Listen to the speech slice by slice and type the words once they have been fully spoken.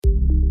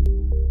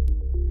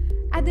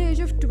At the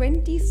age of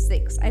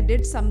 26, I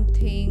did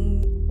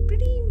something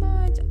pretty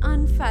much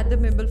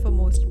unfathomable for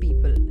most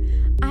people.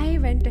 I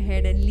went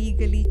ahead and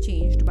legally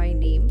changed my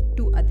name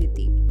to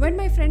Aditi. When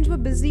my friends were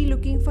busy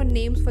looking for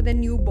names for their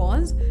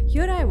newborns,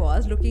 here I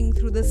was looking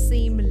through the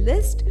same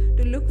list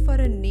to look for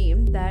a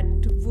name that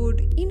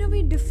would in a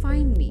way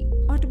define me,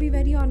 or to be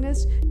very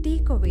honest,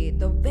 take away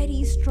the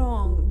very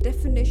strong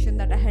definition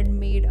that I had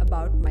made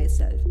about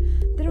myself.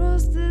 There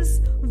was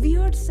this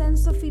weird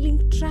sense of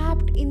feeling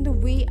trapped in the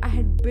way I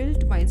had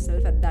built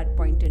myself at that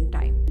point in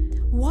time.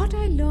 What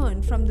I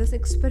learned from this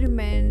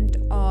experiment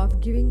of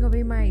giving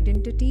away my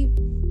identity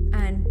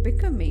and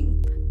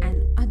becoming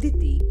an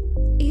Aditi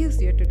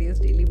is your today's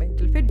Daily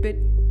Mental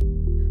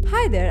Fitbit.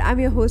 Hi there, I'm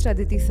your host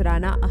Aditi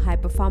Sarana, a high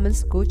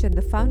performance coach and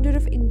the founder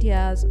of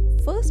India's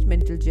first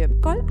mental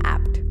gym called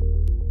APT.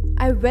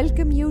 I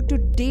welcome you to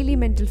Daily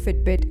Mental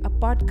Fitbit, a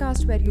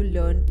podcast where you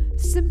learn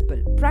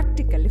simple,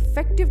 practical,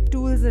 effective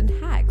tools and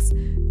hacks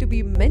to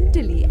be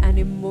mentally and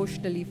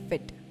emotionally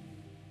fit.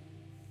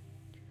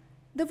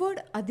 The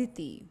word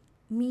Aditi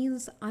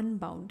means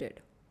unbounded.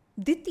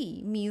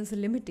 Diti means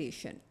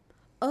limitation.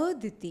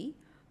 Aditi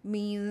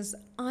means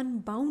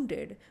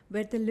unbounded,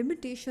 where the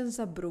limitations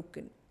are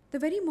broken. The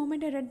very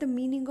moment I read the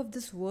meaning of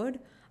this word,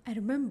 I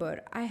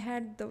remember I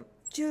had the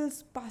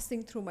chills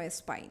passing through my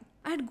spine.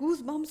 I had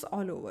goosebumps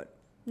all over.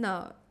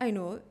 Now, I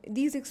know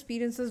these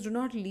experiences do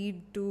not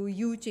lead to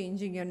you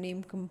changing your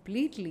name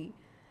completely,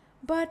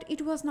 but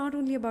it was not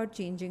only about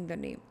changing the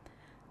name.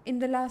 In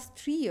the last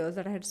 3 years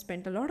that I had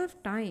spent a lot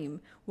of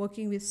time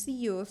working with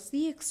CEOs,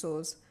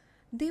 CXOs,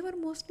 they were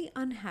mostly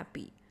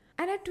unhappy.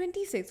 And at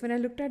 26, when I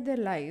looked at their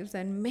lives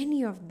and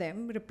many of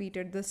them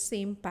repeated the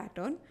same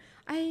pattern,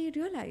 I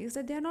realized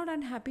that they are not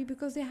unhappy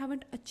because they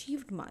haven't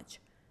achieved much.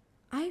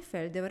 I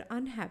felt they were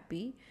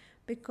unhappy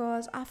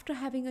because after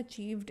having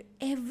achieved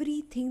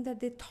everything that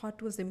they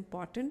thought was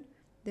important,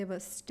 they were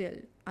still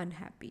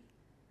unhappy.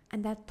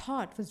 And that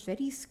thought was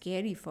very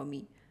scary for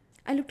me.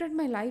 I looked at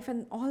my life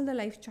and all the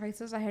life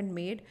choices I had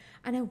made,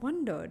 and I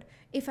wondered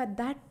if at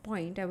that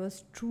point I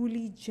was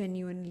truly,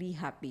 genuinely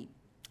happy.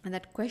 And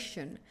that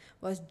question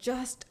was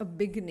just a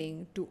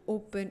beginning to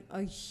open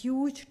a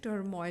huge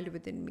turmoil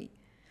within me.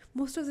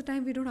 Most of the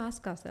time, we don't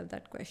ask ourselves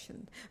that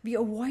question. We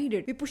avoid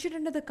it. We push it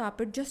under the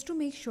carpet just to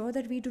make sure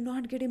that we do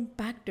not get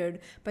impacted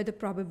by the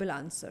probable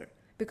answer.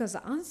 Because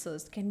the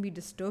answers can be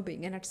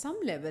disturbing. And at some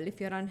level,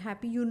 if you're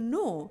unhappy, you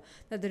know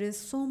that there is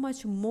so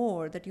much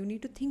more that you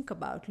need to think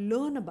about,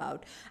 learn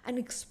about, and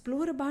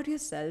explore about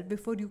yourself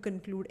before you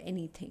conclude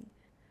anything.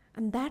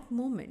 And that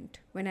moment,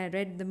 when I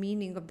read the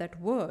meaning of that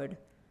word,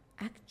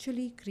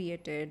 actually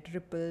created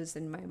ripples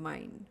in my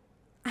mind.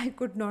 I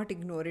could not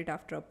ignore it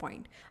after a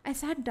point. I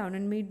sat down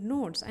and made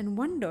notes and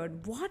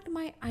wondered what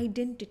my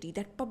identity,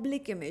 that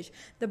public image,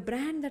 the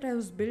brand that I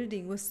was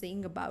building was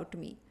saying about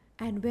me.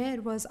 And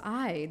where was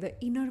I, the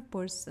inner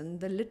person,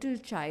 the little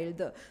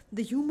child,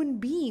 the human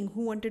being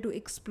who wanted to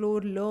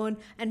explore, learn,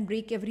 and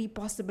break every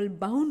possible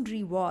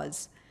boundary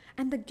was?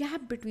 And the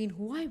gap between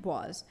who I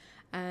was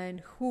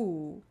and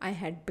who I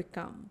had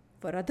become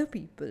for other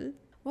people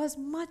was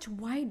much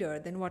wider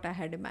than what I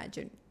had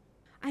imagined.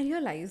 I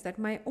realized that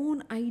my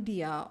own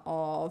idea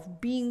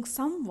of being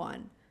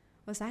someone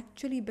was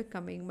actually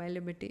becoming my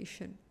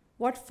limitation.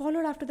 What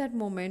followed after that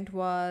moment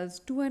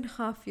was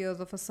 2.5 years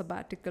of a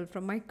sabbatical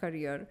from my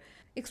career,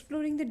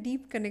 exploring the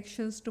deep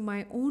connections to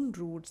my own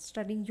roots,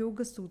 studying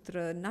Yoga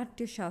Sutra,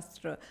 Natya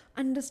Shastra,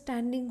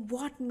 understanding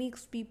what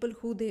makes people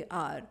who they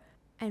are,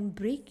 and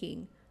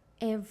breaking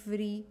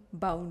every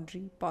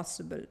boundary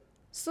possible.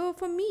 So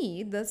for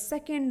me, the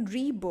second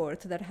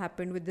rebirth that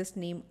happened with this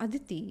name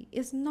Aditi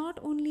is not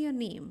only a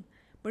name,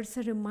 but it's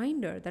a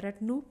reminder that at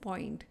no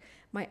point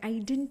my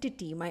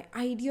identity, my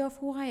idea of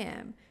who I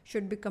am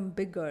should become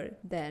bigger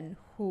than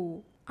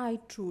who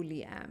I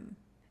truly am.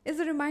 It's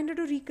a reminder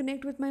to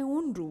reconnect with my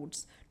own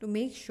roots, to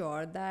make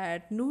sure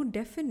that no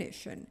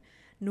definition,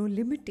 no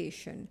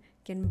limitation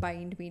can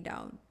bind me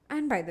down.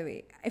 And by the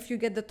way, if you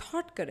get the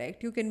thought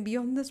correct, you can be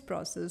on this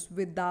process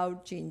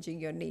without changing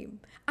your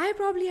name. I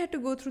probably had to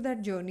go through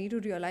that journey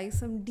to realize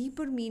some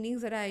deeper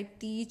meanings that I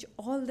teach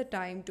all the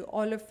time to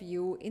all of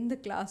you in the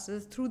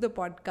classes, through the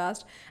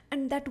podcast,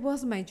 and that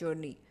was my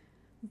journey.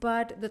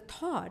 But the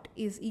thought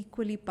is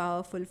equally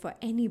powerful for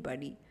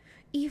anybody.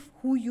 If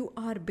who you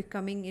are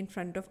becoming in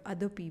front of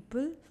other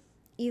people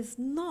is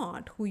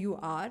not who you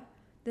are,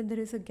 then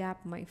there is a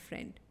gap, my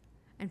friend.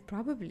 And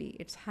probably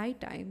it's high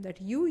time that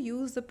you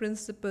use the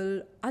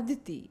principle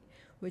Aditi,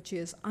 which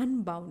is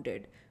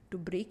unbounded, to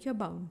break your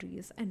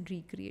boundaries and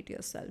recreate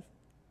yourself.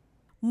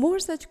 More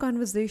such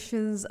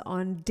conversations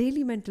on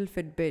Daily Mental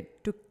Fitbit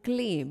to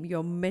claim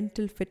your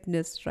mental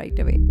fitness right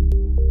away.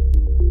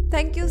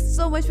 Thank you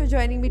so much for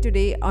joining me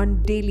today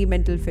on Daily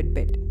Mental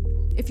Fitbit.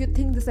 If you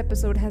think this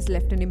episode has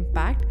left an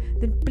impact,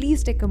 then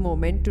please take a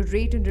moment to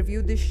rate and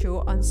review this show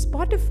on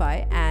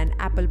Spotify and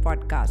Apple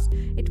Podcasts.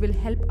 It will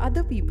help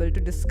other people to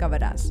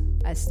discover us.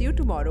 I'll see you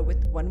tomorrow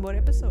with one more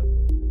episode.